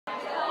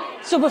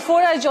So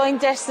before I joined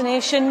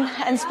Destination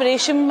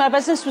Inspiration, my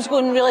business was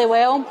going really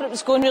well, but it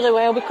was going really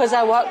well because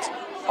I worked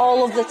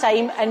all of the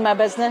time in my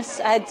business.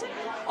 I had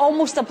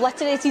almost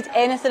obliterated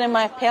anything in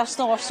my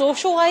personal or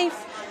social life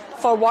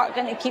for work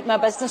and to keep my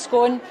business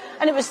going.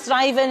 And it was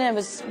thriving, it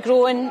was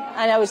growing,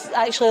 and I was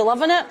actually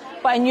loving it,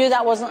 but I knew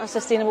that wasn't a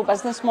sustainable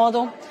business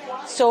model.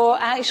 So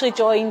I actually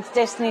joined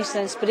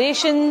Destination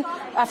Inspiration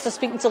after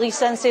speaking to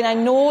Lisa and saying, I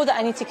know that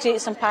I need to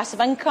create some passive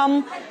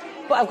income,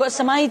 but I've got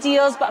some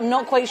ideas, but I'm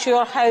not quite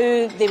sure how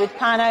they would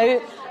pan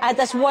out. I had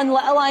this one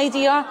little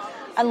idea,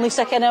 and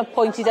Lisa kind of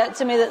pointed out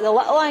to me that the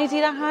little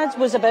idea I had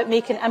was about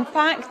making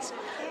impact.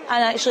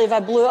 And actually, if I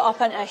blew it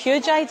up into a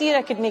huge idea,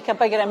 I could make a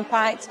bigger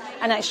impact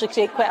and actually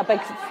create quite a big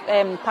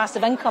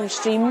passive income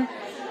stream.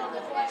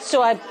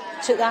 So I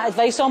took that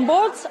advice on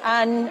board,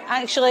 and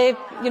actually,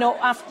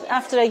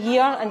 after a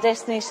year in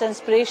Destination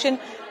Inspiration,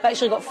 I've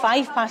actually got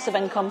 5 passive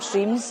income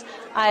streams.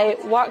 I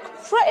work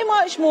pretty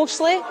much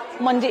mostly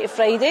Monday to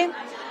Friday.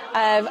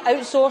 I've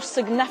outsourced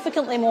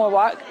significantly more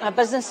work. My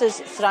business is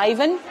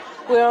thriving.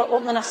 We're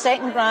opening a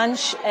second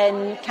branch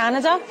in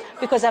Canada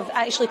because I've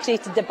actually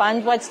created the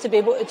bandwidth to be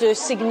able to do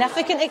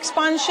significant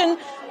expansion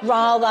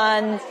rather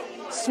than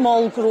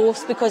small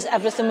growth because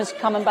everything was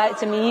coming back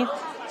to me.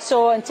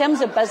 So in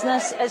terms of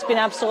business, it's been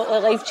absolutely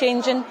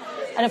life-changing.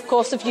 And of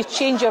course, if you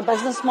change your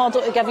business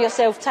model to give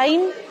yourself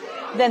time,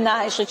 then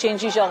that actually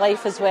changes your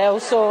life as well.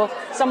 So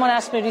someone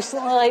asked me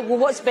recently, well,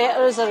 what's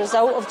better as a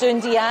result of doing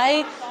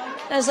DI?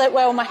 And it's like,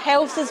 well, my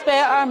health is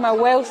better, my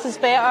wealth is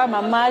better,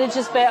 my marriage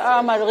is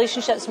better, my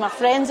relationships with my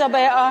friends are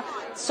better.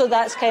 So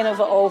that's kind of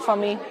it all for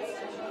me.